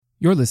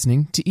You're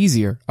listening to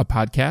Easier, a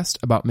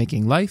podcast about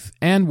making life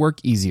and work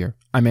easier.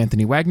 I'm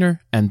Anthony Wagner,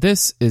 and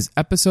this is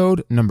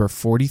episode number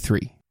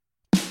 43.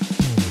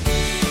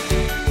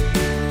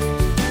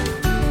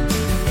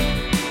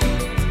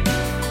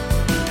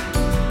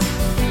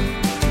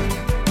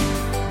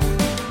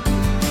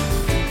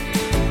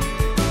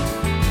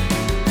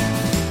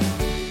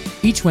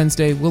 Each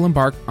Wednesday, we'll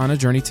embark on a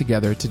journey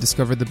together to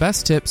discover the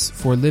best tips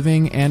for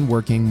living and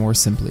working more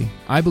simply.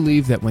 I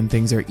believe that when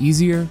things are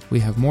easier, we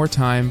have more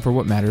time for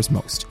what matters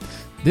most.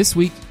 This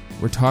week,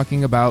 we're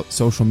talking about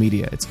social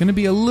media. It's going to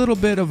be a little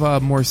bit of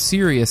a more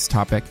serious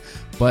topic,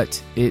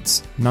 but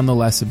it's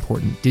nonetheless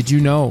important. Did you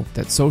know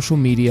that social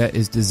media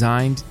is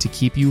designed to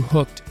keep you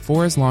hooked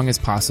for as long as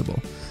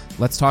possible?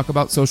 Let's talk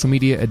about social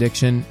media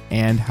addiction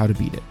and how to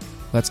beat it.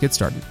 Let's get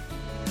started.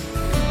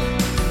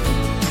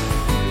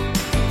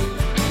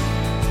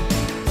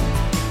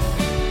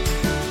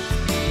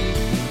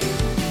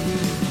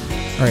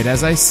 All right,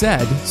 as I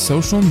said,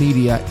 social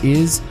media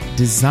is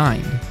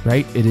designed,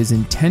 right? It is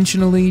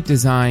intentionally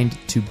designed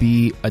to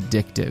be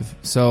addictive.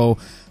 So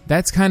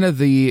that's kind of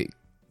the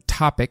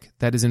topic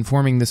that is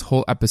informing this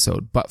whole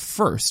episode. But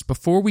first,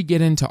 before we get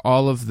into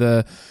all of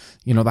the,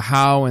 the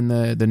how and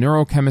the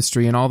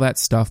neurochemistry and all that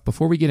stuff,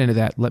 before we get into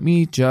that, let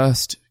me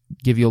just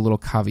give you a little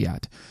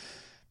caveat.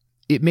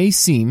 It may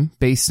seem,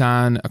 based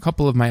on a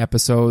couple of my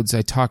episodes,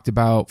 I talked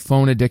about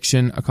phone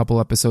addiction a couple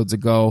episodes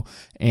ago,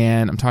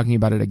 and I'm talking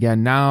about it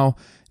again now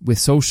with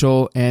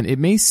social, and it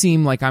may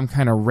seem like I'm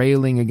kind of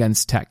railing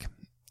against tech.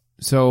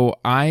 So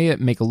I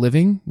make a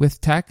living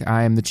with tech.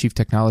 I am the chief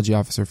technology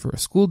officer for a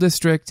school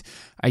district.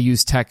 I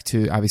use tech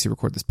to obviously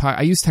record this podcast.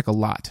 I use tech a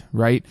lot,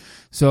 right?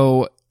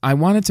 So I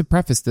wanted to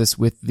preface this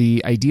with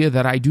the idea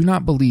that I do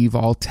not believe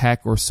all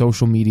tech or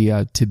social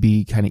media to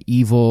be kind of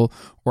evil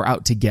or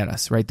out to get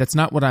us, right? That's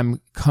not what I'm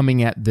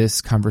coming at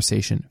this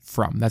conversation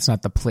from. That's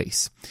not the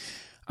place.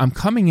 I'm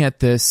coming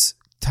at this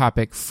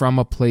topic from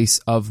a place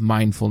of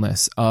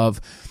mindfulness, of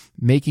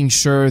making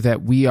sure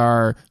that we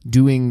are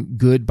doing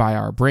good by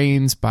our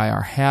brains, by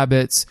our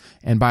habits,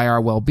 and by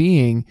our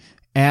well-being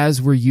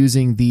as we're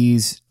using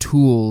these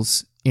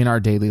tools in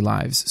our daily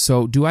lives.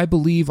 So do I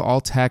believe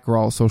all tech or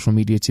all social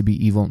media to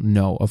be evil?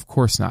 No, of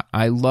course not.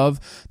 I love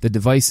the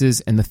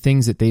devices and the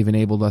things that they've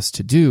enabled us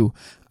to do.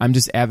 I'm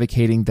just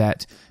advocating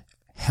that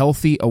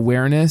healthy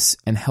awareness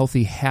and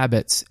healthy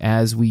habits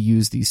as we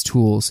use these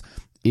tools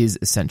is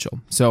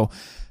essential. So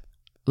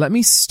let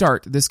me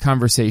start this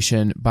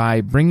conversation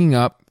by bringing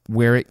up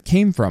where it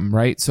came from,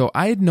 right? So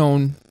I had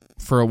known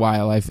for a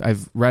while,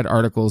 I've read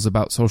articles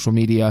about social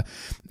media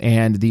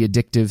and the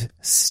addictive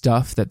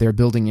stuff that they're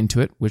building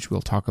into it, which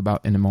we'll talk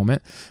about in a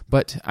moment.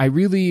 But I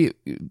really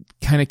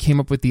kind of came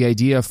up with the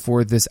idea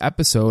for this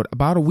episode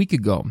about a week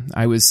ago.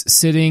 I was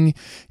sitting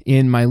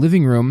in my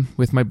living room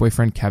with my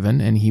boyfriend, Kevin,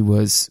 and he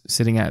was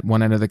sitting at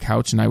one end of the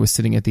couch and I was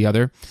sitting at the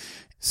other.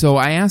 So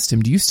I asked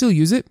him, do you still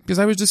use it? Because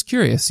I was just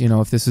curious,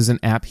 if this is an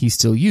app he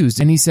still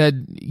used. And he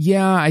said,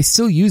 yeah, I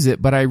still use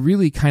it, but I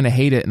really kind of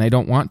hate it and I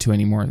don't want to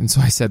anymore. And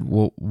so I said,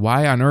 well,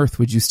 why on earth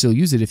would you still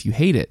use it if you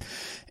hate it?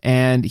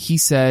 And he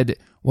said,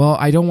 well,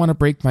 I don't want to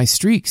break my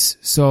streaks.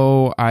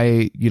 So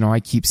I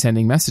keep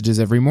sending messages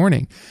every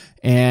morning.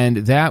 And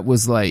that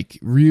was like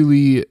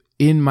really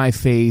in my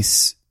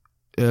face,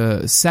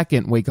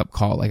 second wake-up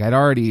call. Like I'd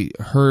already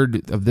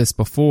heard of this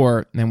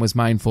before and was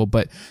mindful,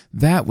 but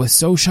that was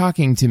so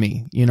shocking to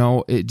me.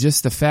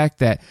 Just the fact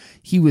that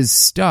he was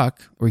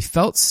stuck, or he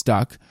felt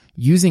stuck,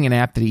 using an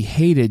app that he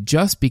hated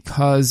just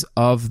because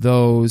of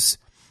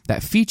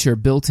that feature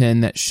built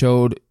in that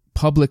showed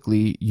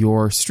publicly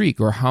your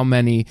streak, or how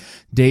many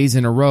days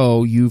in a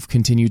row you've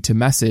continued to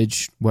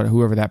message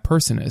whoever that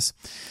person is.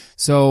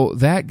 So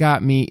that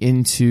got me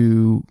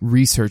into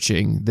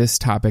researching this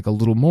topic a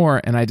little more,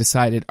 and I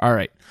decided, all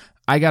right,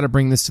 I got to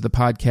bring this to the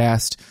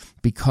podcast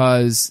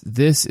because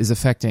this is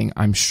affecting,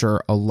 I'm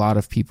sure, a lot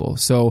of people.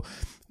 So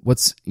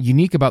what's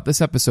unique about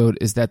this episode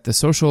is that the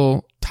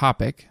social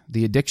topic,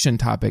 the addiction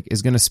topic,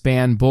 is going to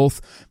span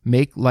both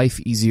make life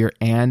easier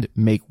and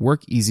make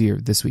work easier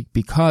this week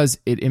because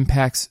it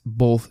impacts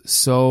both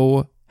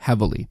so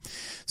heavily.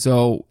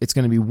 So it's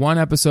going to be one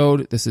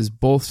episode. This is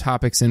both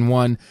topics in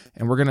one,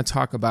 and we're going to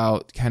talk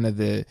about kind of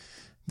the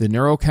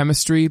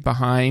neurochemistry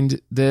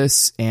behind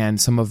this and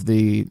some of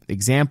the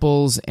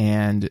examples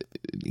and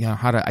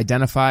how to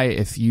identify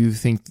if you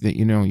think that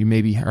you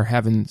maybe are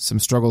having some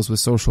struggles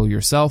with social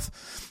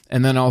yourself.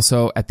 And then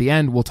also at the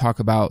end, we'll talk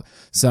about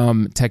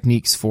some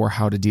techniques for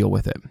how to deal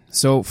with it.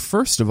 So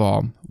first of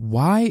all,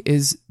 why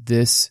is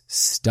this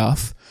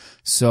stuff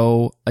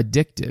so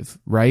addictive,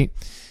 right?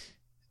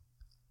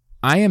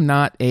 I am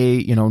not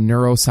a,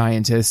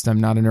 neuroscientist. I'm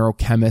not a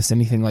neurochemist,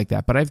 anything like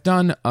that. But I've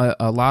done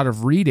a lot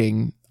of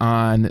reading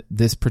on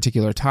this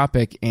particular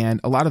topic, and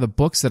a lot of the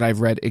books that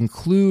I've read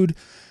include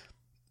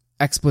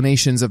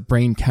explanations of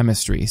brain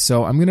chemistry.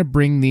 So I'm going to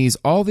bring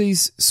all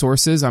these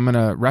sources I'm going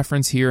to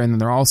reference here, and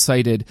they're all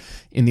cited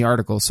in the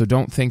article. So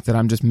don't think that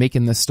I'm just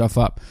making this stuff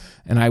up.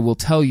 And I will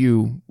tell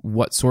you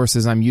what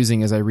sources I'm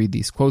using as I read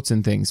these quotes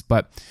and things.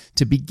 But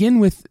to begin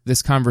with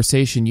this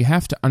conversation, you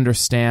have to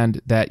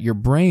understand that your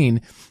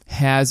brain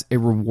has a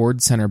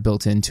reward center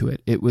built into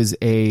it. It was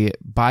a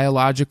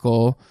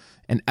biological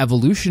and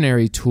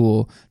evolutionary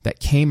tool that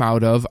came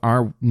out of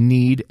our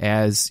need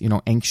as,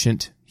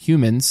 ancient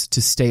humans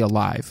to stay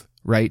alive.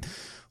 Right?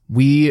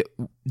 We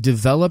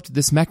developed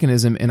this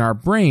mechanism in our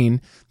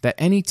brain that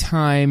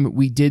anytime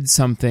we did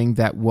something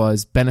that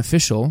was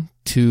beneficial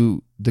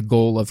to the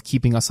goal of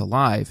keeping us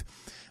alive,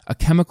 a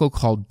chemical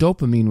called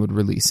dopamine would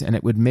release, and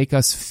it would make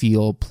us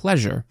feel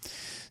pleasure.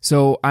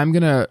 So I'm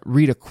going to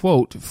read a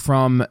quote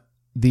from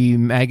the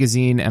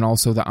magazine and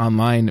also the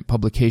online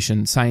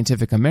publication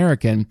Scientific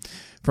American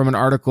from an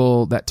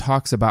article that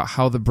talks about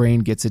how the brain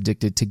gets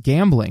addicted to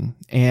gambling.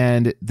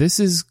 And this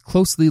is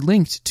closely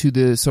linked to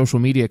the social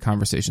media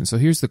conversation. So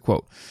here's the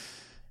quote.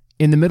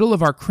 In the middle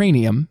of our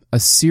cranium, a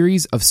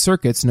series of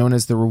circuits known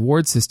as the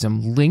reward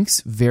system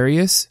links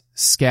various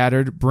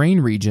scattered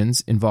brain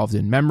regions involved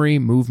in memory,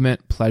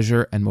 movement,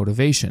 pleasure, and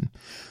motivation.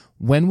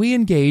 When we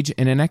engage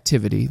in an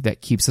activity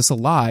that keeps us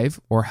alive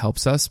or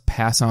helps us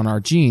pass on our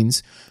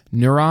genes,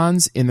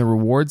 neurons in the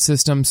reward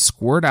system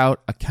squirt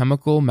out a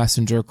chemical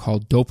messenger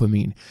called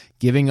dopamine,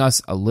 giving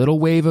us a little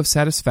wave of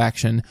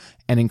satisfaction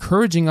and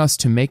encouraging us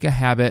to make a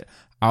habit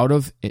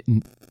of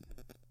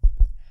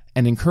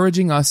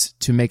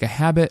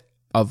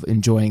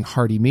enjoying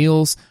hearty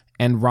meals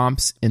and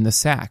romps in the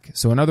sack.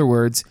 So in other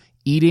words,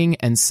 eating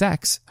and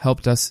sex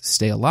helped us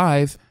stay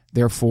alive,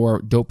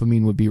 therefore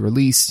dopamine would be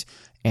released,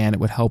 and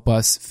it would help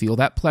us feel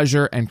that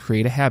pleasure and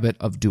create a habit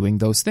of doing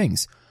those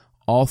things.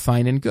 All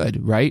fine and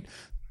good, right?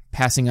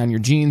 Passing on your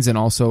genes and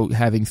also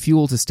having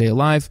fuel to stay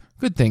alive,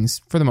 good things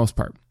for the most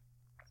part.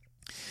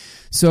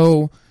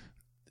 So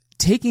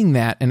taking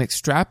that and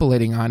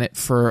extrapolating on it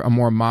for a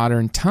more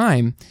modern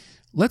time,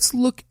 let's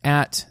look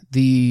at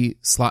the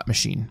slot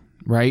machine,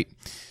 right?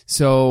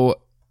 So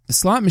the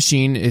slot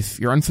machine,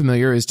 if you're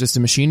unfamiliar, is just a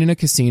machine in a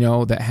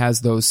casino that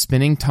has those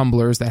spinning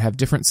tumblers that have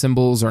different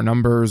symbols or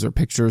numbers or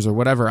pictures or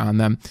whatever on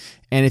them.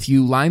 And if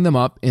you line them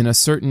up in a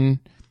certain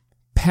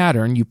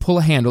pattern, you pull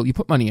a handle, you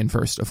put money in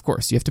first, of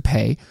course, you have to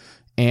pay,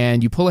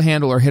 and you pull a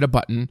handle or hit a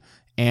button,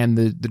 and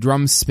the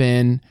drums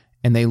spin,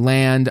 and they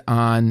land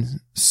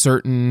on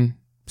certain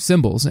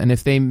symbols. And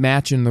if they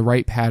match in the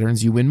right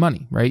patterns, you win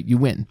money, right? You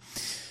win.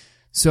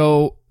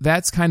 So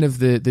that's kind of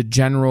the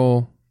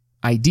general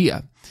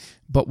idea.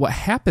 But what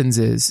happens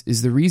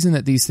is the reason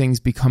that these things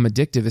become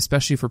addictive,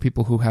 especially for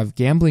people who have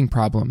gambling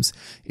problems,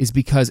 is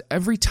because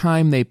every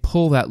time they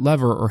pull that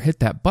lever or hit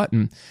that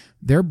button,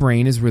 their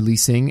brain is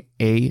releasing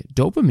a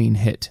dopamine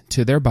hit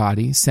to their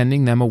body,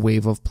 sending them a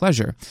wave of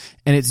pleasure.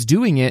 And it's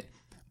doing it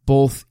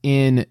both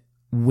in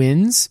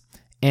wins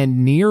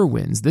and near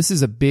wins. This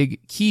is a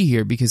big key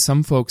here because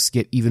some folks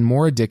get even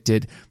more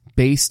addicted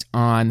based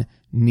on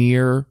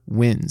near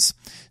wins.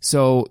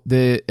 So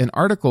an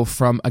article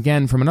from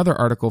another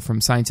article from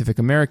Scientific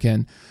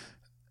American,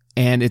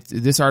 and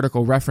this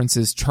article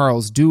references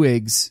Charles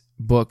Duhigg's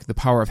book, The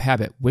Power of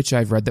Habit, which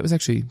I've read. That was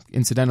actually,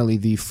 incidentally,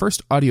 the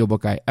first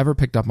audiobook I ever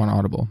picked up on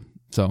Audible.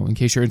 So in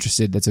case you're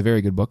interested, that's a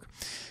very good book.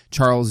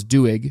 Charles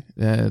Duhigg,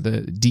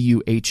 the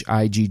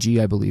Duhigg,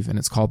 I believe, and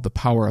it's called The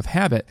Power of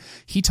Habit.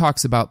 He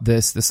talks about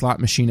the slot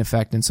machine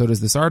effect, and so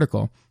does this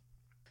article.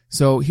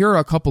 So here are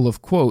a couple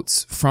of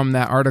quotes from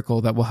that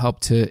article that will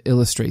help to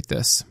illustrate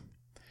this.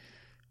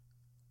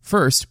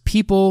 First,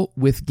 people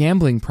with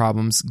gambling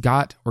problems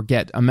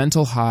get a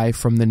mental high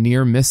from the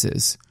near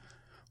misses,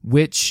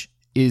 which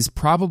is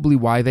probably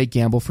why they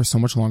gamble for so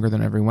much longer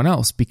than everyone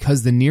else,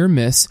 because the near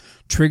miss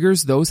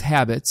triggers those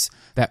habits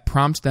that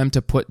prompt them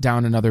to put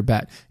down another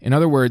bet. In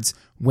other words,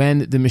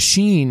 when the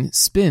machine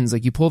spins,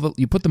 like you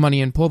put the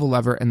money in, pull the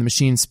lever, and the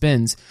machine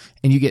spins,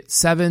 and you get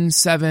 7,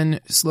 7,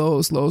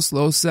 slow,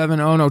 7,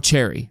 oh no,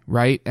 cherry,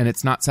 right? And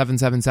it's not 7,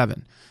 7,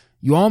 7.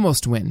 You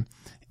almost win.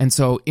 And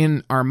so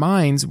in our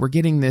minds, we're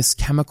getting this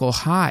chemical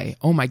high.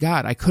 Oh my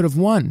God, I could have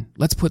won.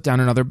 Let's put down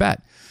another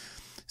bet.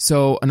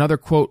 So another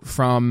quote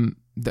from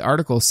the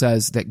article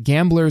says that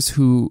gamblers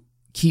who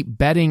keep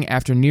betting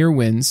after near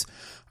wins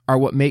are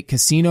what make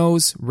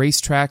casinos,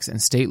 racetracks,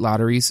 and state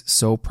lotteries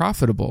so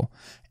profitable.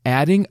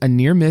 Adding a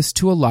near miss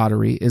to a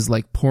lottery is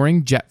like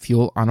pouring jet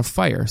fuel on a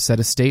fire, said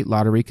a state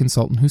lottery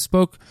consultant who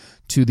spoke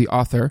to the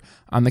author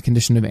on the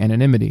condition of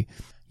anonymity.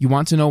 You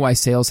want to know why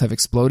sales have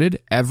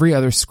exploded? Every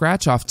other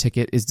scratch-off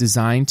ticket is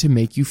designed to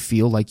make you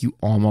feel like you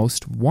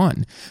almost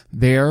won.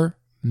 They're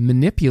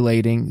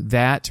manipulating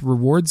that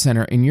reward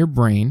center in your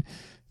brain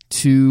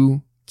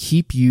to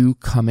keep you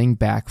coming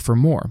back for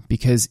more.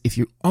 Because if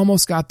you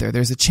almost got there,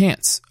 there's a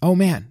chance. Oh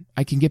man,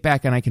 I can get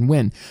back and I can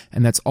win.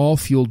 And that's all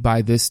fueled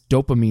by this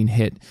dopamine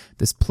hit,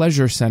 this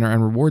pleasure center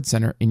and reward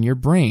center in your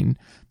brain.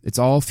 It's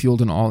all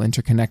fueled and all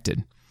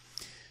interconnected.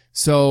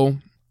 So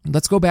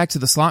let's go back to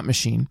the slot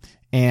machine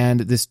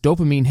and this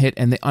dopamine hit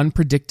and the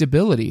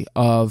unpredictability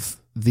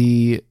of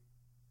the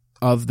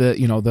of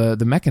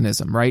the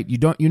mechanism, right?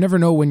 You never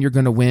know when you're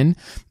going to win.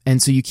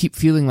 And so you keep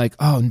feeling like,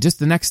 oh, just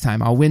the next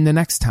time, I'll win the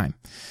next time.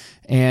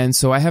 And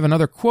so I have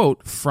another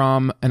quote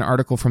from an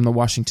article from the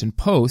Washington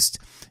Post.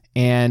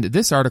 And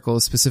this article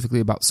is specifically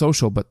about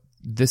social, but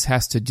this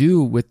has to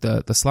do with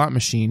the slot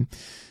machine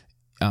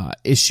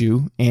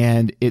issue.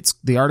 And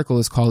the article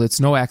is called "It's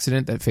No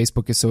Accident That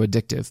Facebook is So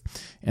Addictive."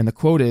 And the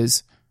quote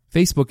is,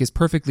 "Facebook is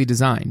perfectly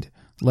designed,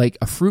 like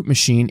a fruit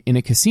machine in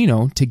a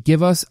casino, to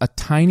give us a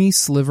tiny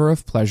sliver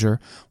of pleasure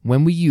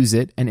when we use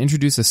it and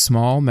introduce a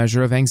small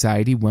measure of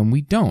anxiety when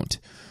we don't."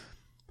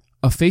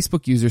 A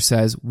Facebook user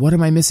says, "What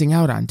am I missing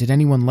out on? Did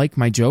anyone like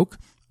my joke?"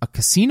 A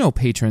casino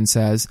patron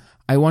says,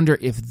 "I wonder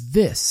if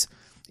this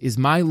is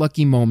my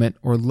lucky moment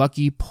or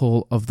lucky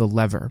pull of the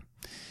lever."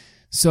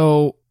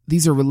 So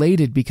these are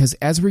related because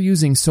as we're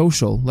using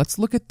social, let's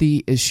look at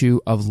the issue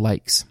of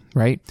likes,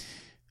 right?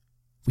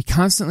 We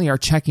constantly are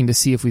checking to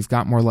see if we've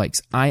got more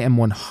likes. I am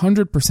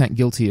 100%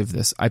 guilty of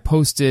this. I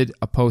posted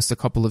a post a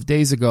couple of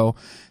days ago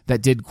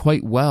that did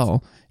quite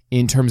well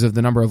in terms of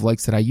the number of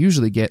likes that I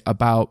usually get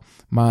about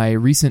my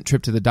recent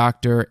trip to the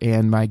doctor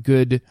and my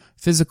good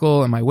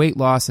physical and my weight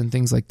loss and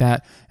things like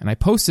that. And I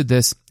posted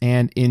this,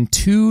 and in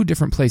 2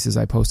 different places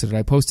I posted it.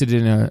 I posted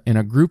it in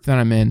a group that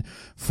I'm in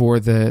for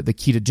the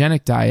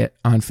ketogenic diet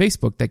on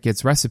Facebook that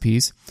gets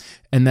recipes,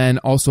 and then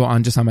also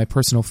on my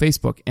personal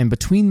Facebook. And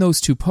between those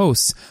 2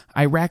 posts,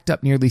 I racked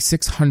up nearly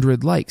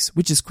 600 likes,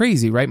 which is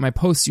crazy, right? My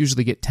posts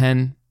usually get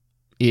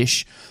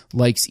 10-ish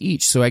likes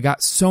each. So I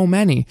got so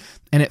many,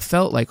 and it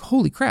felt like,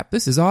 holy crap,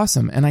 this is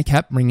awesome. And I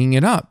kept bringing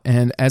it up.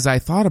 And as I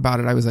thought about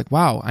it, I was like,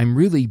 wow, I'm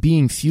really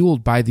being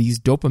fueled by these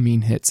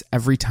dopamine hits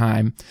every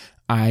time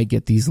I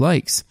get these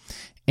likes.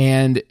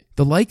 And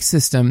the like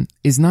system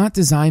is not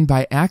designed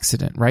by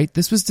accident, right?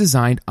 This was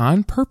designed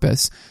on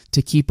purpose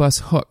to keep us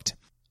hooked.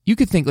 You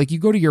could think like you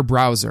go to your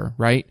browser,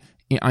 right?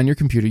 On your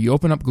computer, you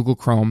open up Google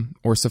Chrome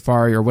or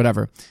Safari or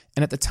whatever,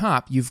 and at the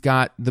top, you've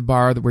got the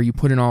bar where you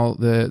put in all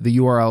the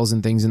URLs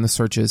and things in the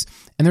searches,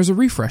 and there's a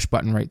refresh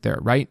button right there,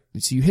 right?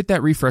 So you hit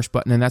that refresh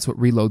button, and that's what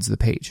reloads the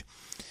page.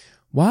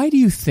 Why do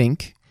you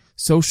think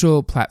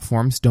social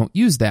platforms don't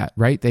use that,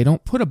 right? They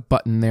don't put a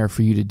button there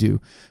for you to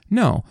do.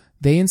 No,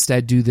 they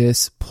instead do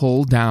this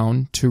pull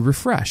down to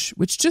refresh,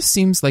 which just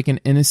seems like an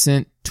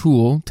innocent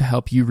tool to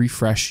help you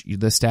refresh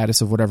the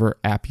status of whatever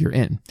app you're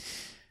in.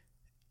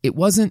 It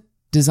wasn't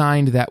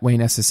designed that way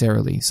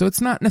necessarily. So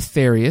it's not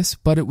nefarious,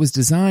 but it was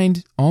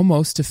designed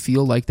almost to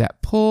feel like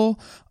that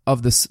pull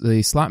of the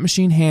slot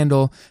machine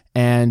handle,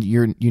 and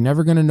you're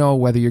never going to know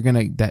whether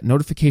that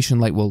notification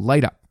light will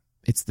light up.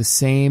 It's the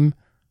same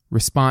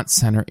response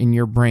center in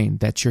your brain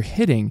that you're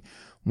hitting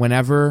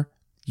whenever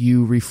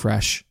you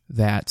refresh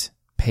that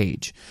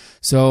page.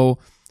 So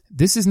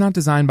this is not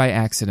designed by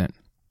accident.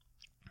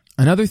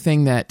 Another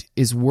thing that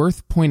is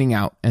worth pointing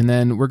out, and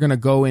then we're going to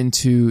go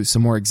into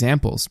some more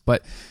examples,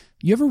 but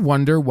you ever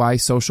wonder why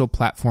social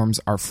platforms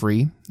are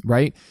free,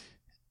 right?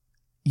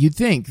 You'd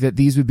think that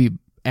these would be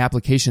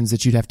applications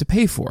that you'd have to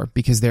pay for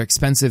because they're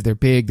expensive, they're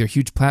big, they're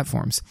huge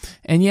platforms.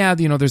 And yeah,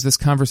 there's this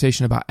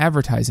conversation about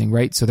advertising,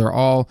 right? So they're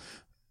all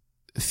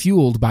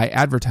fueled by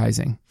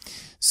advertising.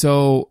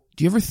 So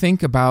do you ever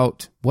think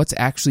about what's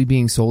actually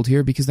being sold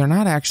here? Because they're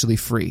not actually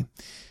free.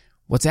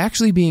 What's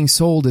actually being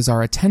sold is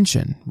our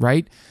attention,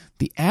 right?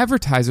 The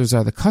advertisers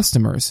are the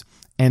customers,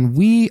 and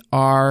we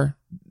are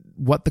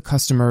what the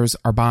customers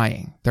are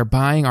buying. They're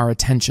buying our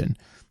attention.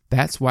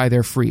 That's why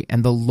they're free.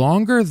 And the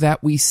longer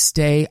that we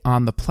stay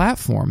on the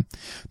platform,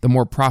 the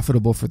more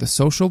profitable for the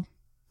social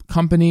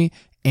company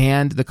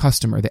and the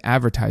customer, the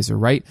advertiser,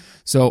 right?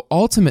 So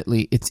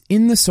ultimately, it's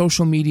in the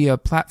social media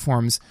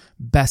platform's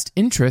best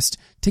interest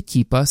to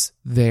keep us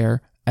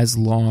there as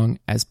long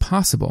as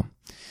possible.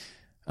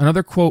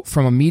 Another quote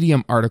from a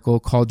Medium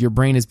article called "Your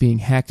Brain is Being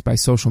Hacked by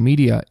Social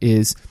Media"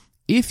 is,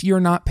 "If you're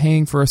not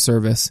paying for a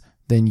service,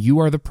 then you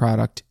are the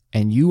product,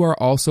 and you are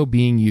also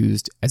being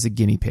used as a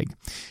guinea pig."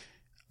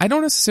 I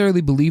don't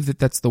necessarily believe that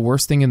that's the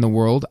worst thing in the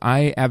world.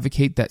 I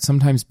advocate that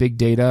sometimes big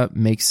data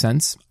makes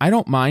sense. I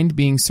don't mind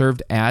being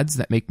served ads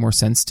that make more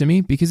sense to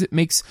me because it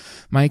makes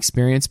my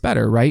experience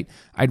better, right?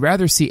 I'd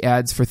rather see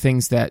ads for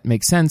things that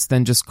make sense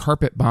than just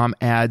carpet bomb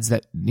ads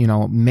that,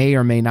 may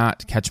or may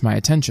not catch my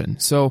attention.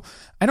 So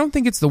I don't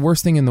think it's the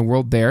worst thing in the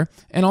world there.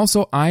 And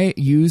also, I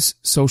use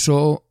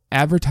social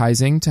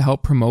advertising to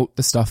help promote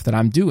the stuff that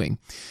I'm doing.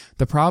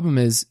 The problem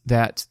is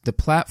that the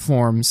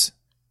platforms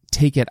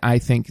take it, I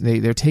think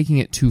they're taking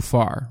it too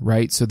far,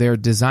 right? So they're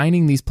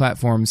designing these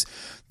platforms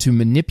to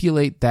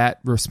manipulate that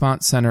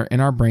response center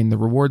in our brain, the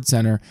reward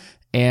center,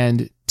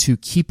 and to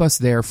keep us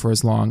there for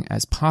as long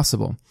as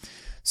possible.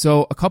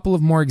 So a couple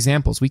of more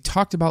examples. We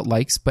talked about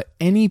likes, but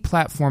any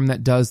platform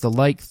that does the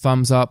like,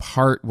 thumbs up,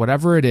 heart,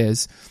 whatever it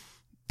is,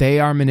 they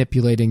are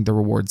manipulating the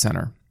reward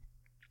center.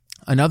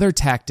 Another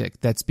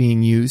tactic that's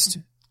being used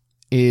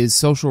is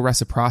social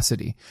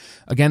reciprocity.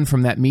 Again,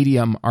 from that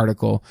Medium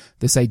article,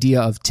 this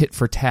idea of tit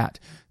for tat,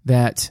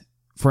 that,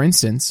 for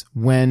instance,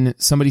 when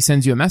somebody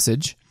sends you a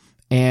message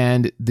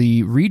and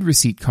the read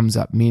receipt comes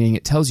up, meaning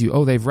it tells you,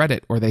 oh, they've read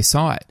it or they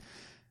saw it,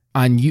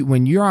 on you,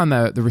 when you're on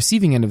the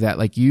receiving end of that,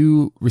 like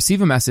you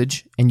receive a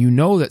message and you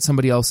know that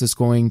somebody else is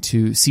going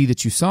to see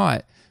that you saw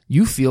it,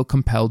 you feel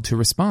compelled to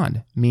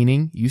respond,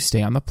 meaning you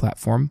stay on the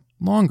platform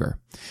longer.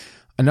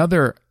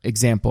 Another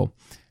example,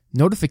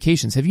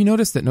 notifications. Have you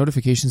noticed that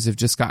notifications have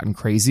just gotten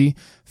crazy?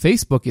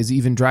 Facebook is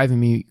even driving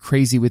me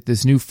crazy with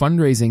this new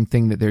fundraising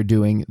thing that they're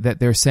doing, that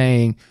they're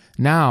saying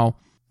now,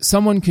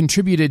 someone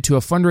contributed to a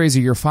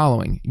fundraiser you're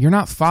following. You're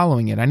not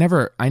following it. I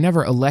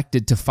never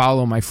elected to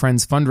follow my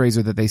friend's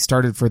fundraiser that they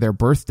started for their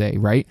birthday,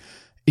 right?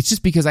 It's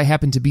just because I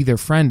happen to be their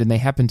friend and they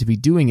happen to be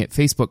doing it.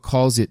 Facebook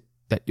calls it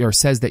that, or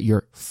says that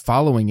you're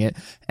following it,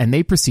 and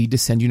they proceed to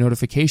send you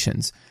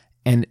notifications.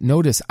 And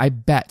notice, I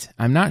bet,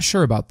 I'm not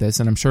sure about this,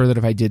 and I'm sure that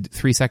if I did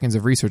 3 seconds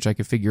of research, I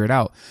could figure it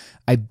out.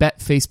 I bet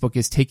Facebook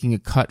is taking a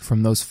cut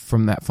from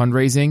that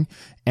fundraising,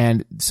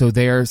 and so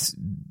they're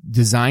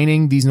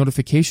designing these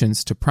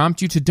notifications to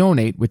prompt you to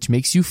donate, which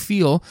makes you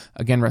feel,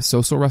 again,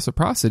 social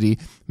reciprocity,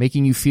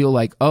 making you feel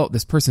like, oh,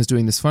 this person's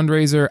doing this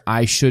fundraiser,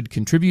 I should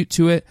contribute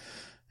to it,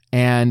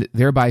 and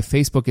thereby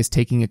Facebook is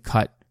taking a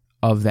cut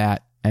of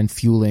that and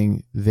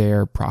fueling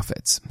their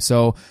profits.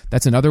 So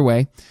that's another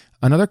way.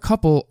 Another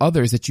couple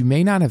others that you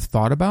may not have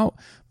thought about,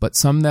 but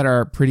some that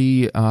are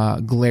pretty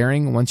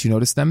glaring once you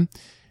notice them.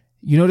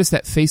 You notice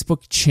that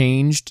Facebook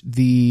changed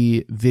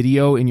the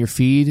video in your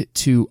feed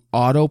to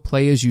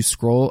autoplay as you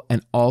scroll,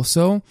 and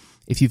also,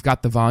 if you've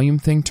got the volume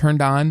thing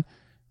turned on,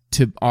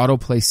 to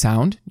autoplay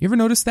sound. You ever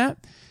notice that?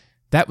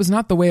 That was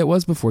not the way it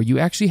was before. You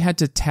actually had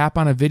to tap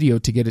on a video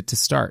to get it to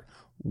start.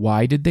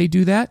 Why did they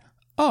do that?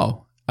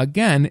 Oh,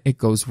 again, it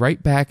goes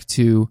right back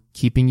to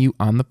keeping you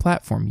on the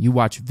platform. You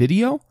watch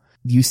video,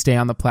 you stay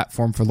on the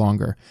platform for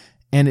longer.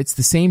 And it's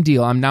the same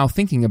deal. I'm now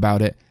thinking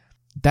about it.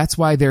 That's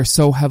why they're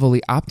so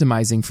heavily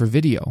optimizing for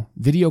video.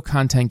 Video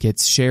content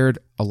gets shared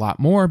a lot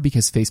more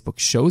because Facebook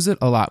shows it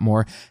a lot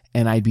more.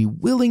 And I'd be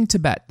willing to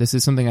bet, this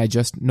is something I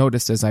just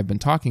noticed as I've been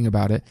talking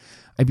about it,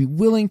 I'd be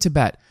willing to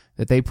bet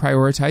that they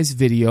prioritize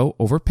video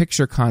over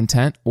picture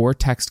content or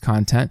text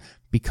content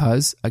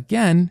because,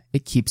 again,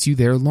 it keeps you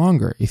there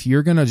longer. If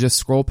you're going to just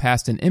scroll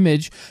past an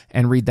image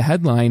and read the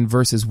headline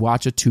versus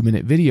watch a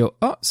 2-minute video,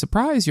 oh,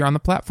 surprise, you're on the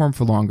platform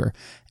for longer.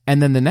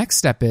 And then the next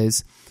step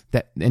is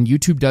that, and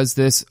YouTube does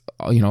this,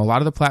 a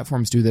lot of the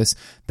platforms do this,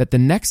 that the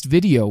next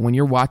video, when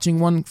you're watching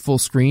one full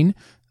screen,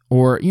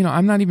 or,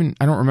 I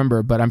don't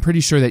remember, but I'm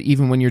pretty sure that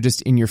even when you're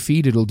just in your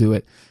feed, it'll do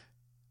it.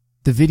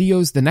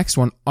 The next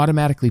one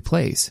automatically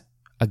plays.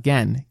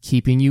 Again,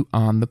 keeping you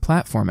on the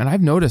platform. And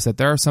I've noticed that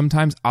there are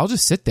sometimes I'll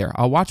just sit there.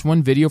 I'll watch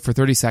one video for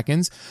 30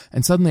 seconds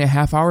and suddenly a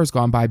half hour has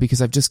gone by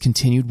because I've just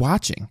continued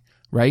watching,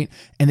 right?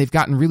 And they've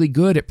gotten really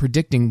good at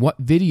predicting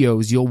what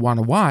videos you'll want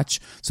to watch.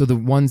 So the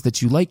ones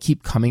that you like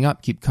keep coming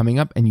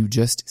up, and you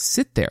just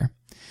sit there.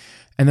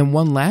 And then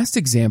one last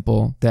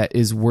example that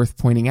is worth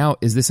pointing out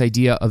is this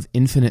idea of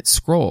infinite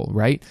scroll,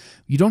 right?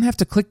 You don't have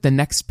to click the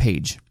next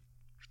page.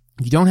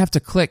 You don't have to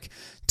click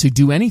to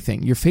do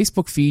anything. Your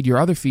Facebook feed, your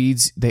other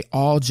feeds, they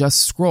all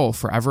just scroll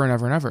forever and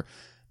ever and ever.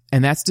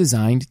 And that's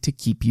designed to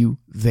keep you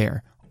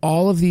there.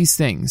 All of these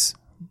things,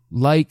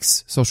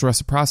 likes, social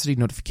reciprocity,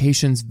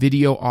 notifications,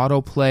 video,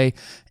 autoplay,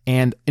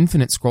 and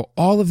infinite scroll,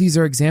 all of these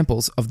are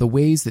examples of the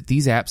ways that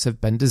these apps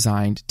have been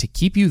designed to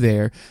keep you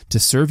there, to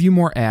serve you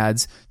more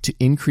ads, to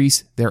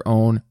increase their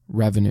own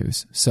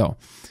revenues. So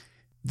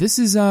this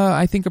is,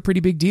 I think, a pretty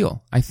big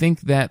deal. I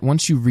think that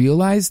once you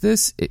realize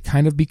this, it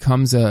kind of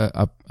becomes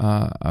a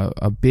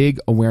big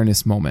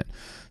awareness moment.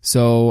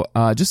 So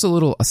just a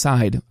little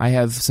aside, I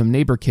have some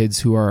neighbor kids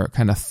who are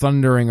kind of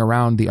thundering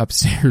around the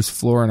upstairs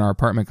floor in our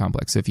apartment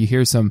complex. So if you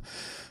hear some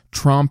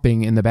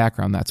tromping in the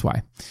background, that's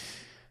why.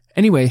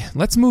 Anyway,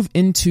 let's move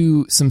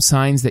into some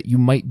signs that you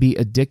might be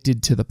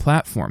addicted to the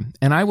platform.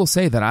 And I will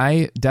say that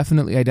I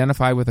definitely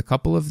identify with a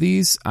couple of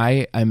these.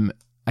 I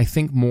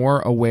think,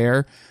 more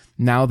aware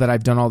now that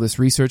I've done all this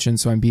research, and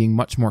so I'm being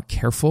much more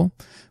careful.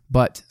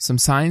 But some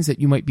signs that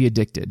you might be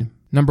addicted.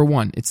 Number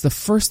one, it's the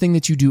first thing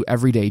that you do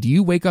every day. Do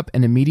you wake up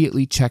and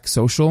immediately check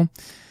social?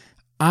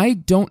 I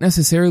don't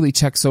necessarily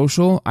check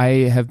social.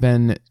 I have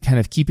been kind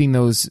of keeping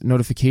those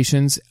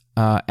notifications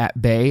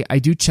at bay. I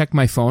do check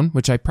my phone,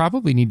 which I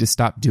probably need to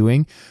stop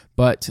doing,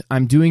 but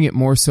I'm doing it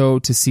more so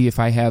to see if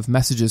I have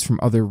messages from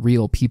other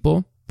real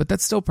people. But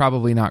that's still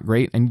probably not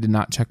great. I need to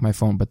not check my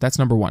phone, but that's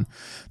number one.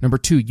 Number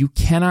two, you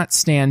cannot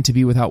stand to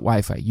be without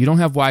Wi-Fi. You don't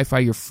have Wi-Fi,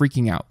 you're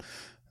freaking out.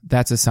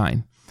 That's a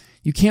sign.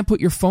 You can't put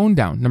your phone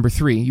down. Number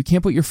three, you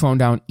can't put your phone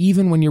down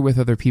even when you're with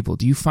other people.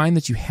 Do you find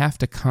that you have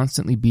to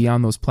constantly be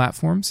on those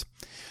platforms?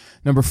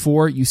 Number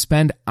four, you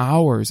spend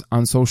hours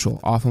on social,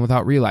 often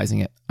without realizing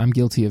it. I'm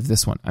guilty of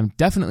this one. I'm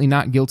definitely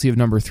not guilty of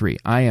number three.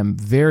 I am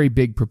very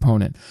big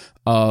proponent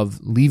of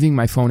leaving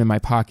my phone in my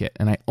pocket,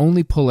 and I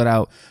only pull it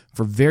out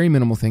for very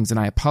minimal things, and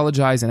I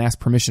apologize and ask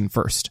permission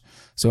first.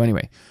 So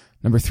anyway,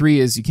 number three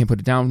is you can't put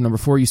it down. Number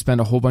four, you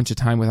spend a whole bunch of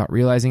time without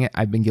realizing it.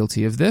 I've been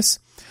guilty of this.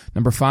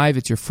 Number five,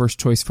 it's your first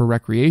choice for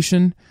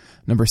recreation.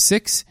 Number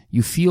six,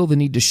 you feel the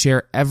need to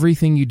share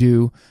everything you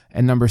do.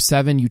 And number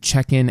seven, you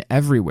check in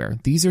everywhere.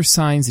 These are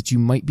signs that you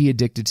might be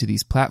addicted to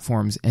these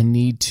platforms and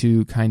need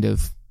to kind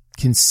of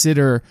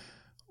consider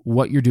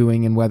what you're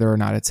doing and whether or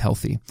not it's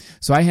healthy.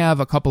 So I have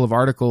a couple of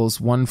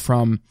articles, one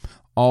from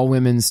All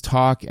Women's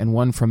Talk and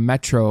one from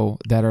Metro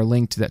that are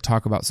linked that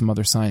talk about some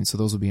other science. So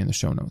those will be in the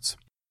show notes.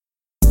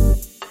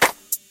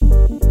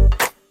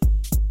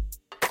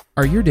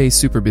 Are your days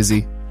super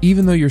busy?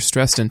 Even though you're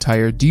stressed and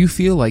tired, do you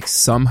feel like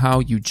somehow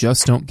you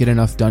just don't get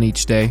enough done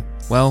each day?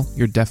 Well,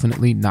 you're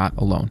definitely not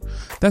alone.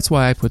 That's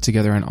why I put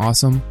together an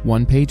awesome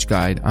one-page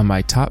guide on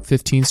my top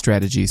 15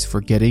 strategies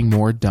for getting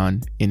more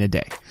done in a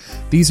day.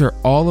 These are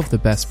all of the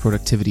best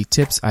productivity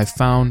tips I've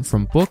found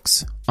from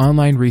books,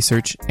 online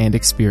research, and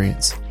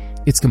experience.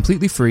 It's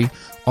completely free.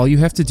 All you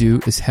have to do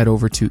is head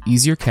over to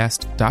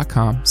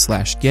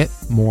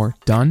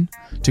easiercast.com/getmoredone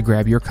to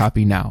grab your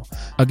copy now.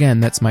 Again,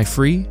 that's my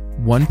free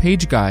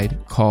one-page guide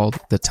called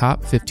The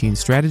Top 15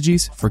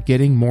 Strategies for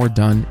Getting More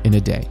Done in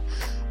a Day.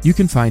 You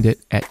can find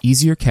it at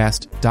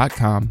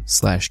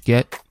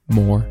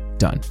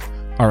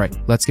easiercast.com/getmoredone. All right,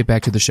 let's get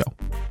back to the show.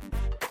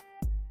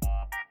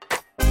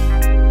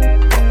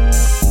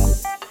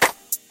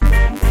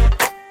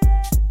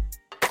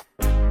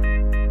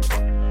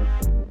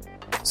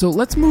 So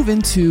let's move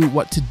into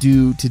what to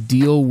do to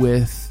deal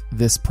with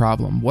this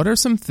problem. What are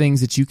some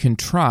things that you can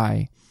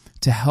try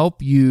to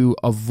help you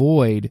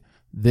avoid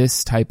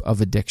this type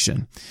of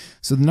addiction?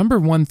 So the number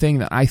one thing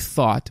that I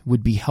thought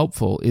would be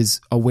helpful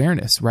is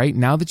awareness, right?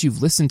 Now that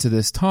you've listened to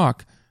this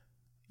talk,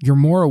 you're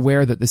more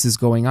aware that this is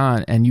going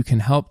on and you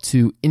can help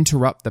to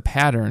interrupt the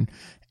pattern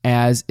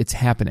as it's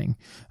happening.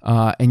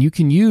 And you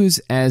can use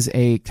as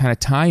a kind of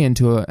tie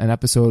into an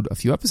episode a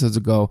few episodes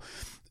ago,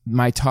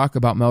 my talk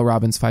about Mel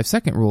Robbins'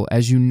 5-second rule.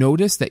 As you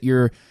notice that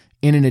you're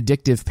in an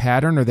addictive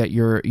pattern or that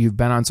you've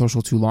been on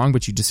social too long,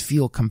 but you just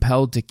feel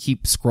compelled to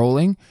keep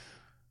scrolling,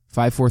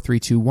 5, 4, 3,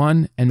 2,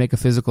 1, and make a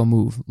physical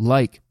move,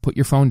 like put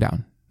your phone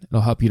down. It'll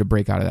help you to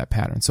break out of that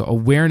pattern. So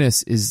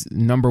awareness is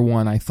number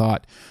one, I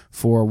thought,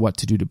 for what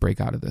to do to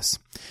break out of this.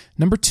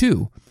 Number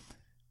two,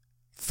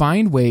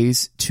 find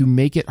ways to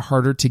make it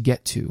harder to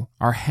get to.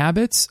 Our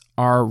habits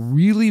are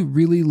really,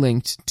 really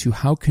linked to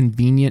how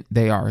convenient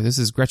they are. This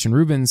is Gretchen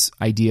Rubin's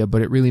idea,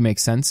 but it really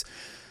makes sense.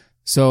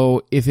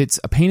 So if it's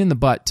a pain in the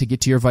butt to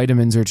get to your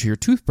vitamins or to your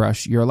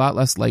toothbrush, you're a lot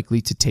less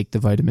likely to take the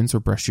vitamins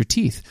or brush your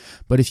teeth.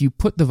 But if you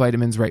put the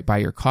vitamins right by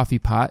your coffee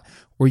pot,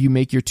 or you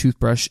make your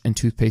toothbrush and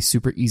toothpaste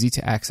super easy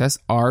to access,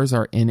 ours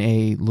are in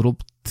a little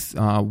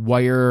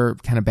wire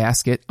kind of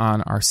basket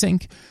on our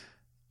sink,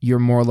 you're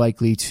more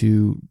likely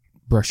to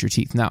brush your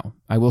teeth. Now,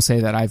 I will say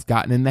that I've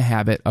gotten in the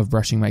habit of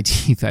brushing my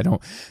teeth. I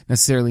don't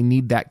necessarily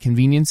need that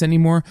convenience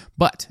anymore,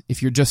 but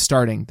if you're just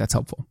starting, that's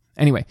helpful.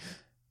 Anyway,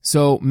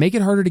 so make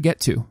it harder to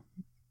get to.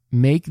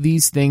 Make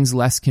these things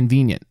less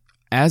convenient.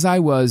 As I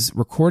was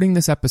recording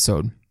this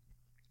episode,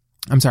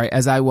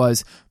 as I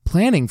was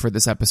planning for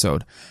this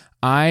episode,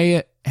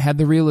 I had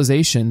the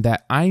realization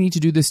that I need to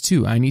do this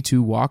too. I need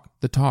to walk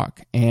the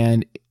talk.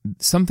 And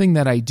something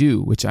that I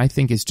do, which I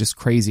think is just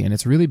crazy, and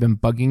it's really been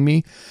bugging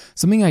me,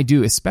 something I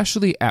do,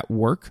 especially at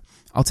work,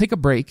 I'll take a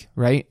break,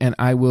 right? And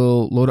I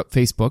will load up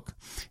Facebook.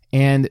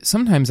 And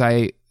sometimes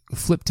I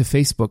flip to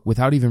Facebook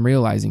without even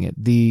realizing it.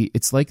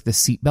 It's like the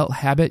seatbelt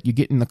habit. You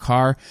get in the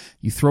car,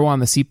 you throw on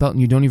the seatbelt, and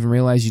you don't even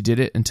realize you did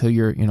it until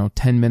you're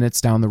 10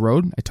 minutes down the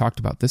road. I talked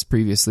about this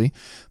previously,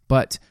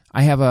 but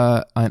I have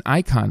an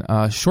icon,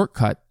 a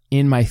shortcut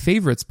in my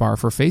favorites bar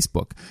for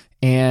Facebook,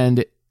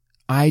 and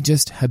I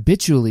just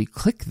habitually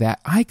click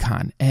that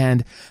icon.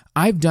 And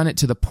I've done it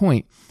to the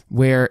point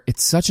where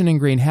it's such an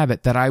ingrained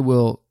habit that I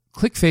will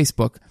click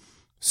Facebook,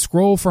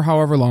 scroll for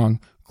however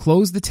long,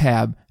 close the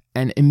tab,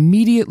 and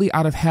immediately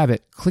out of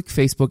habit, click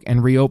Facebook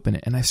and reopen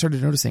it. And I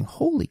started noticing,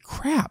 holy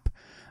crap,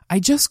 I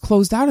just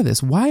closed out of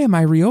this. Why am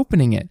I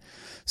reopening it?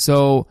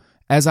 So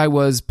as I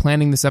was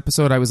planning this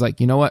episode, I was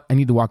like, you know what? I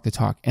need to walk the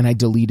talk. And I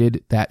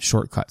deleted that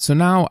shortcut. So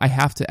now I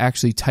have to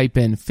actually type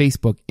in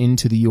Facebook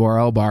into the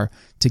URL bar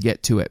to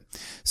get to it.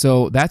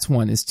 So that's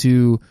one, is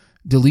to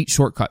delete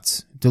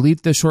shortcuts.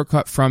 Delete the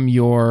shortcut from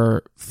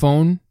your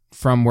phone,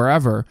 from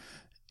wherever,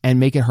 and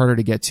make it harder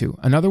to get to.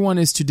 Another one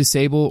is to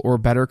disable or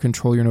better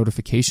control your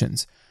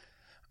notifications.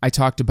 I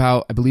talked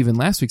about, I believe in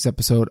last week's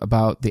episode,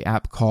 about the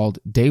app called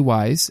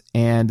Daywise,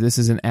 and this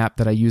is an app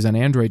that I use on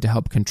Android to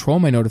help control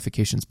my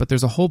notifications, but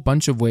there's a whole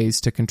bunch of ways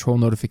to control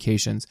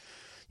notifications.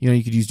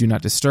 You could use Do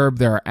Not Disturb,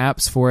 there are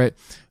apps for it,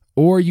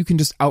 or you can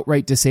just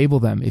outright disable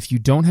them. If you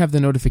don't have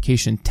the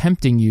notification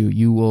tempting you,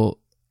 you will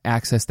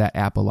access that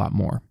app a lot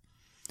more.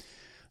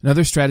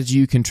 Another strategy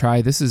you can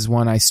try, this is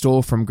one I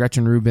stole from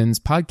Gretchen Rubin's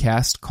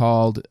podcast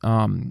called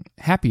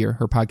Happier,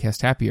 her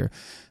podcast Happier.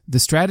 The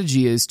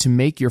strategy is to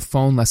make your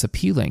phone less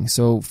appealing.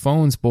 So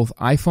phones, both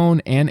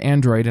iPhone and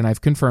Android, and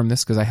I've confirmed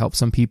this because I helped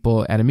some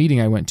people at a meeting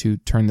I went to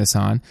turn this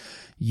on,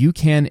 you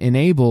can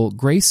enable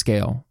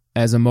grayscale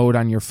as a mode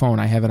on your phone.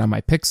 I have it on my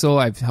Pixel.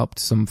 I've helped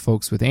some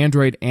folks with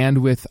Android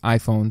and with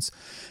iPhones.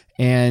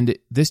 And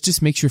this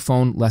just makes your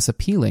phone less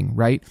appealing,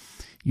 right?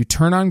 you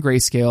turn on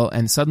grayscale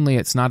and suddenly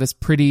it's not as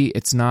pretty,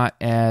 it's not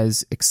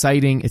as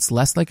exciting, it's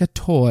less like a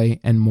toy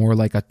and more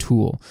like a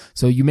tool.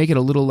 So you make it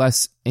a little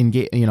less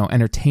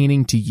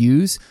entertaining to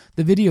use.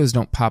 The videos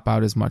don't pop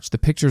out as much, the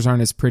pictures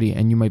aren't as pretty,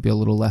 and you might be a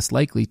little less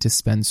likely to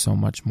spend so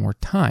much more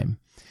time.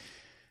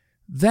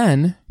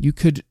 Then you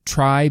could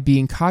try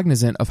being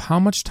cognizant of how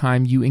much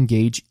time you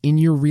engage in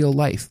your real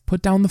life.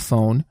 Put down the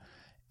phone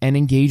and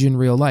engage in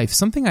real life.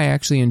 Something I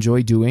actually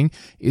enjoy doing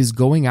is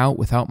going out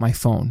without my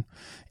phone.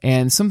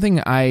 And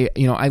something I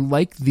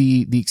like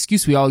the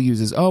excuse we all use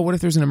is, oh, what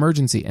if there's an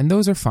emergency? And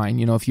those are fine.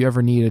 If you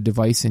ever need a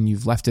device and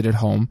you've left it at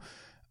home,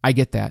 I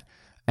get that.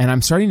 And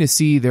I'm starting to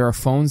see there are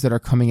phones that are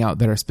coming out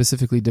that are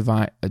specifically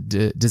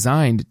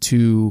designed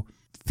to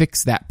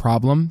fix that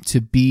problem, to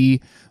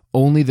be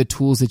only the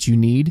tools that you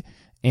need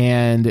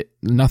and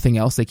nothing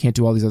else. They can't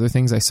do all these other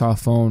things. I saw a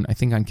phone, I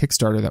think on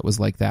Kickstarter, that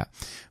was like that.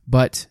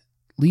 But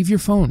leave your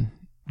phone.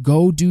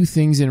 Go do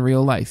things in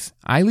real life.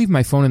 I leave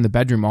my phone in the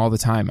bedroom all the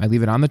time. I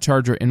leave it on the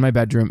charger in my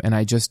bedroom, and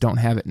I just don't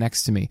have it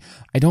next to me.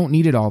 I don't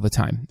need it all the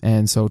time.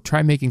 And so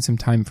try making some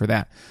time for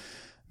that.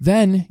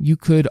 Then you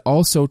could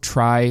also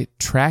try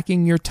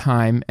tracking your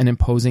time and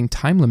imposing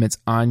time limits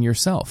on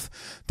yourself.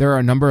 There are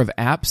a number of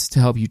apps to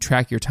help you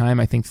track your time.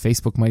 I think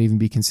Facebook might even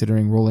be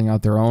considering rolling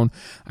out their own.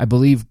 I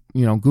believe,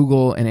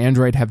 Google and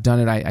Android have done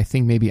it. I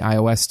think maybe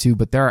iOS too,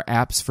 but there are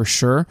apps for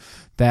sure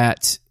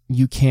that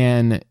you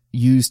can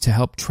use to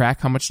help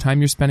track how much time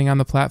you're spending on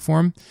the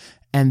platform.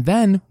 And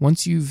then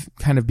once you've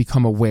kind of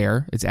become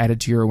aware, it's added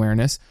to your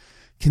awareness,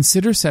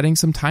 consider setting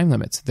some time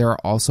limits. There are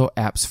also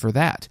apps for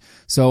that.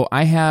 So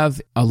I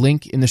have a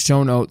link in the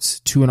show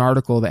notes to an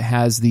article that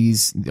has a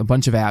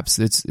bunch of apps.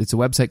 It's a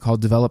website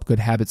called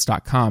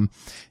developgoodhabits.com.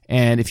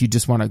 And if you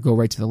just want to go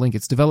right to the link,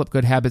 it's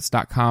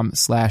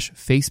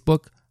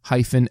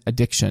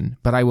developgoodhabits.com/Facebook-addiction.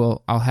 But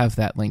I'll have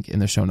that link in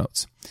the show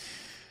notes.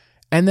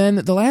 And then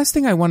the last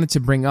thing I wanted to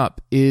bring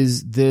up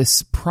is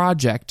this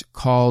project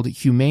called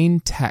Humane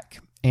Tech.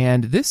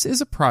 And this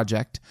is a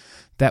project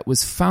that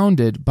was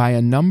founded by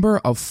a number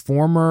of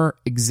former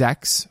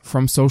execs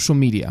from social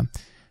media.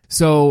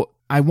 So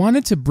I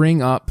wanted to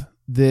bring up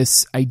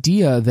this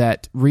idea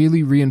that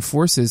really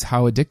reinforces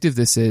how addictive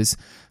this is,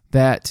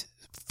 that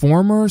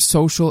former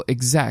social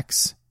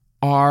execs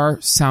are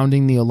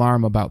sounding the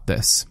alarm about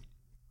this.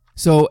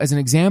 So as an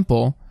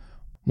example,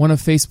 one of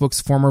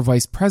Facebook's former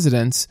vice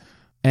presidents,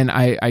 and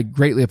I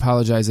greatly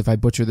apologize if I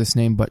butcher this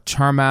name, but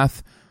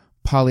Chamath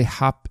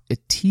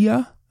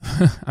Palihapitiya,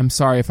 I'm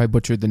sorry if I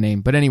butchered the name.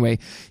 But anyway,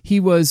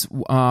 he was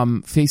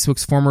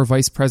Facebook's former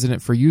vice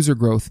president for user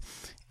growth.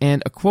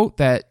 And a quote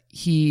that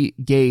he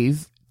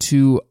gave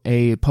to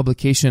a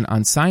publication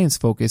on Science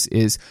Focus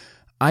is,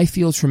 "I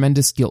feel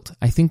tremendous guilt.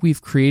 I think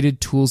we've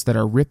created tools that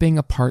are ripping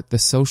apart the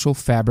social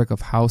fabric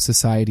of how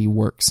society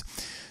works."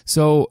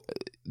 So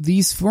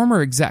these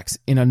former execs,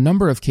 in a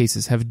number of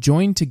cases, have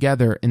joined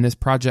together in this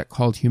project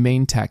called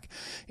Humane Tech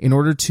in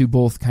order to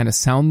both kind of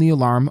sound the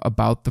alarm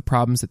about the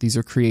problems that these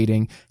are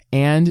creating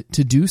and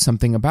to do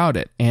something about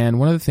it. And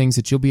one of the things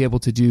that you'll be able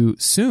to do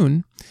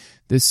soon,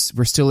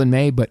 we're still in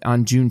May, but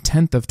on June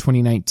 10th of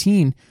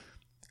 2019,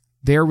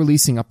 they're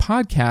releasing a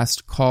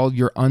podcast called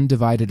Your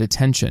Undivided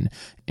Attention.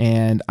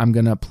 And I'm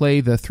going to play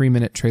the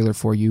 3-minute trailer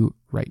for you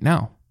right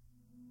now.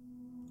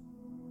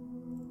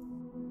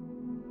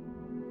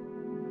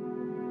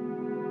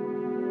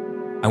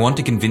 I want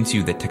to convince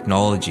you that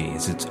technology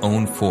is its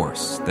own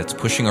force that's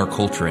pushing our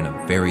culture in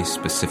a very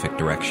specific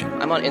direction.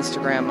 I'm on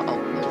Instagram a lot.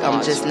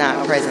 I'm just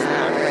not present.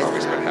 I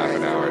always spend half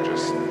an hour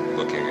just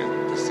looking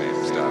at the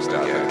same stuff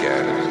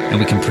again. And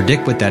we can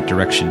predict what that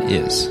direction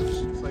is.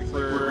 It's like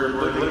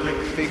we're living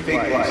fake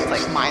lives. It's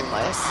like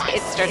mindless.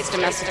 It starts to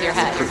mess with your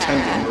head.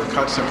 Pretending. We're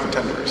constant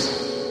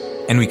pretenders.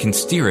 And we can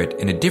steer it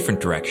in a different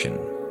direction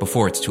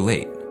before it's too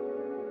late.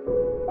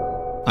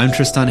 I'm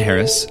Tristan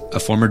Harris, a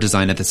former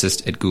design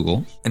ethicist at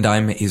Google. And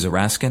I'm Asa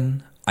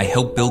Raskin. I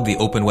helped build the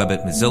open web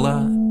at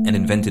Mozilla and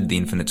invented the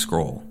infinite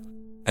scroll.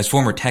 As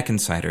former tech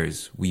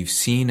insiders, we've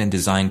seen and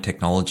designed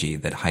technology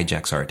that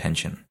hijacks our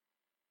attention.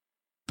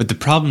 But the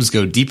problems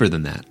go deeper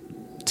than that.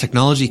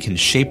 Technology can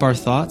shape our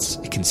thoughts,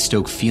 it can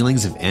stoke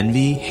feelings of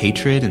envy,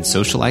 hatred, and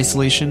social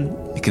isolation,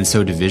 it can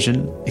sow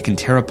division, it can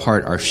tear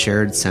apart our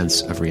shared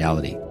sense of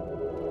reality.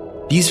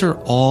 These are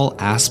all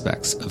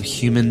aspects of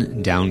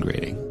human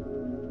downgrading,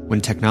 when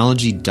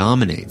technology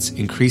dominates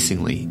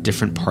increasingly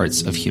different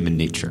parts of human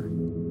nature.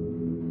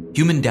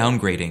 Human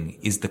downgrading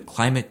is the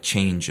climate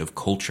change of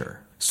culture,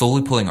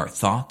 slowly pulling our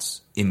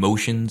thoughts,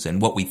 emotions, and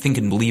what we think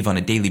and believe on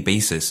a daily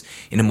basis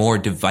in a more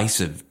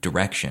divisive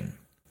direction.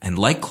 And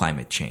like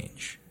climate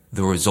change,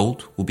 the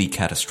result will be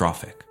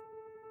catastrophic.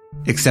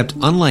 Except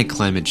unlike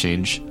climate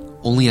change,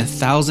 only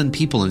 1,000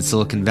 people in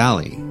Silicon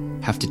Valley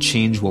have to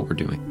change what we're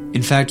doing.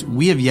 In fact,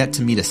 we have yet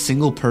to meet a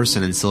single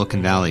person in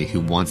Silicon Valley who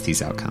wants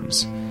these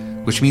outcomes,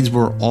 which means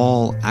we're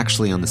all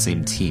actually on the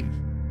same team.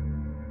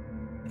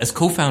 As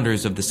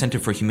co-founders of the Center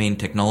for Humane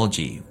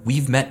Technology,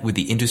 we've met with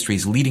the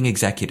industry's leading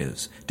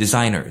executives,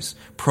 designers,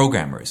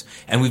 programmers,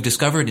 and we've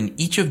discovered in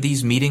each of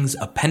these meetings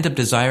a pent-up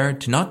desire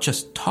to not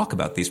just talk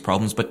about these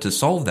problems, but to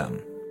solve them.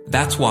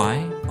 That's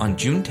why, on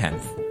June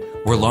 10th,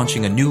 we're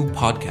launching a new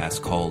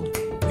podcast called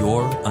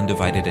Your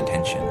Undivided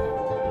Attention.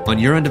 On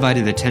Your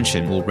Undivided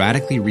Attention, we'll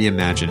radically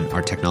reimagine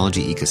our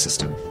technology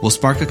ecosystem. We'll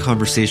spark a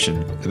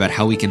conversation about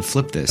how we can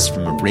flip this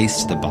from a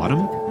race to the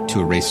bottom to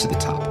a race to the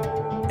top.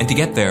 And to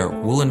get there,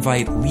 we'll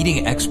invite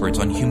leading experts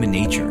on human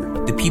nature,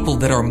 the people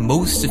that are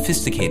most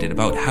sophisticated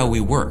about how we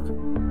work.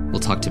 We'll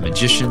talk to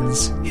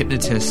magicians,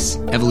 hypnotists,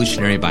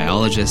 evolutionary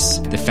biologists,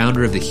 the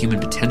founder of the Human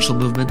Potential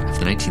Movement of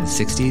the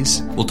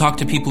 1960s. We'll talk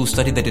to people who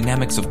study the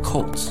dynamics of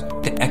cults,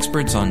 to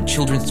experts on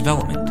children's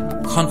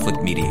development,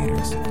 conflict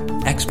mediators,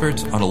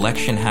 experts on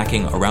election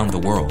hacking around the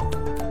world.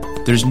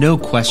 There's no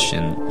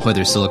question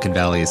whether Silicon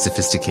Valley is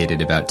sophisticated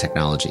about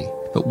technology.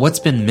 But what's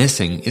been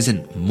missing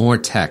isn't more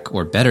tech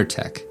or better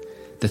tech.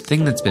 The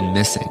thing that's been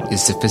missing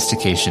is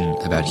sophistication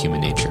about human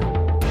nature.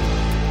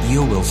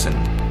 E.O. Wilson,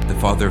 the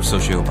father of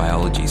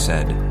sociobiology,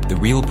 said, "The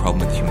real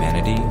problem with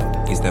humanity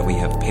is that we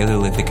have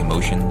Paleolithic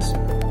emotions,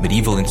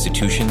 medieval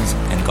institutions,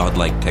 and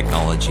godlike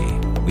technology.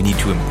 We need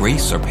to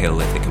embrace our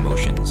Paleolithic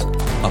emotions,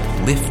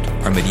 uplift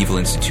our medieval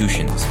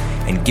institutions,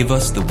 and give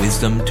us the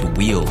wisdom to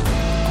wield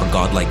our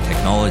godlike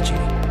technology."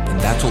 And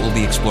that's what we'll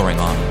be exploring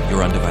on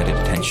Your Undivided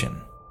Attention.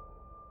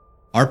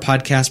 Our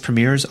podcast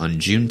premieres on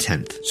June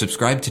 10th.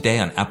 Subscribe today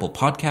on Apple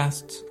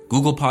Podcasts,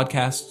 Google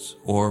Podcasts,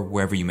 or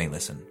wherever you may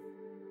listen.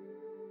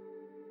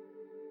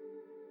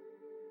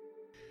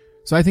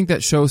 So I think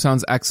that show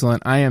sounds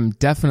excellent. I am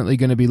definitely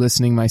going to be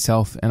listening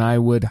myself, and I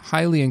would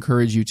highly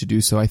encourage you to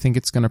do so. I think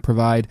it's going to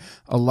provide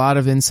a lot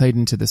of insight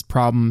into this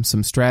problem,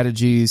 some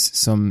strategies,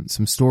 some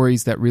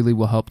stories that really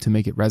will help to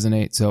make it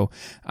resonate. So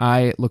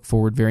I look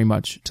forward very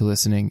much to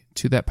listening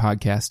to that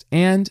podcast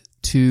and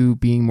to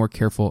being more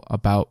careful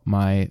about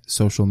my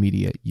social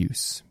media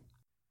use.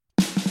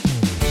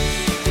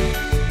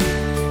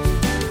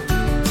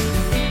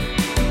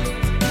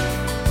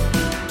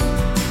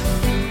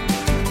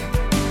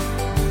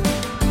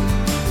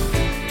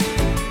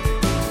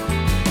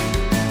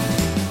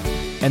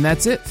 And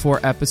that's it for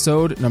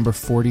episode number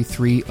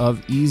 43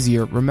 of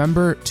Easier.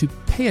 Remember to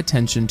pay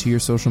attention to your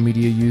social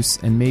media use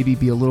and maybe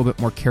be a little bit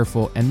more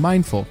careful and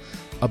mindful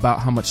about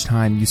how much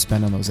time you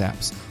spend on those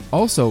apps.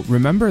 Also,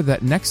 remember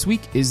that next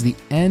week is the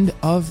end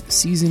of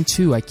season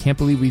 2. I can't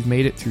believe we've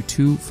made it through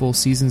 2 full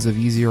seasons of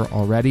Easier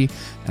already,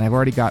 and I've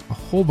already got a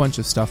whole bunch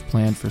of stuff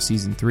planned for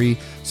season 3.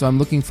 So I'm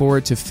looking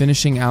forward to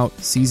finishing out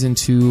season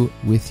 2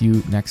 with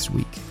you next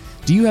week.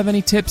 Do you have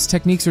any tips,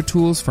 techniques, or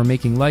tools for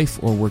making life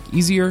or work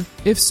easier?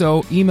 If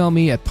so, email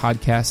me at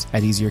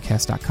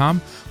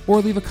podcast@easiercast.com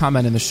or leave a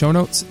comment in the show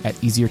notes at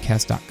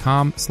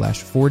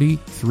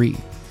easiercast.com/43.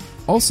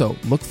 Also,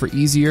 look for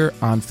Easier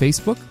on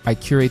Facebook. I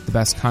curate the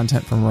best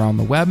content from around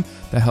the web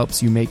that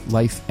helps you make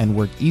life and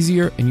work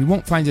easier, and you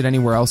won't find it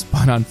anywhere else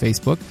but on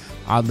Facebook.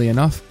 Oddly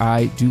enough,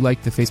 I do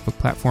like the Facebook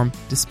platform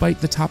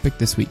despite the topic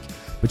this week.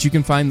 But you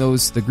can find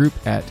the group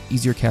at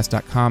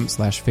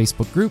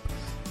easiercast.com/Facebook group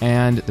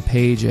and the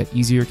page at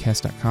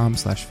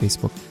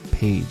easiercast.com/Facebook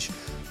page.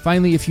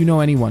 Finally, if you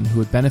know anyone who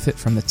would benefit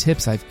from the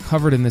tips I've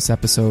covered in this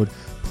episode,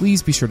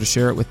 please be sure to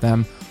share it with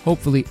them.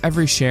 Hopefully,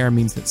 every share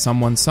means that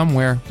someone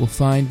somewhere will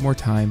find more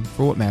time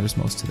for what matters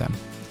most to them.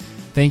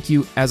 Thank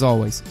you, as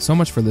always, so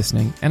much for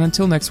listening, and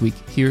until next week,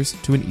 here's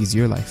to an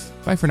easier life.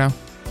 Bye for now.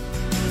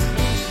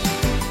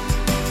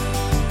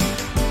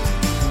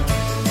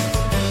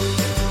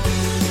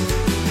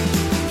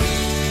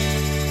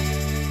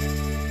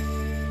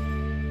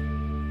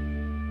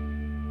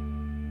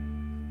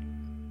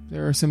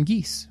 There are some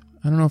geese.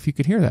 I don't know if you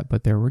could hear that,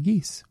 but there were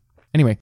geese. Anyway,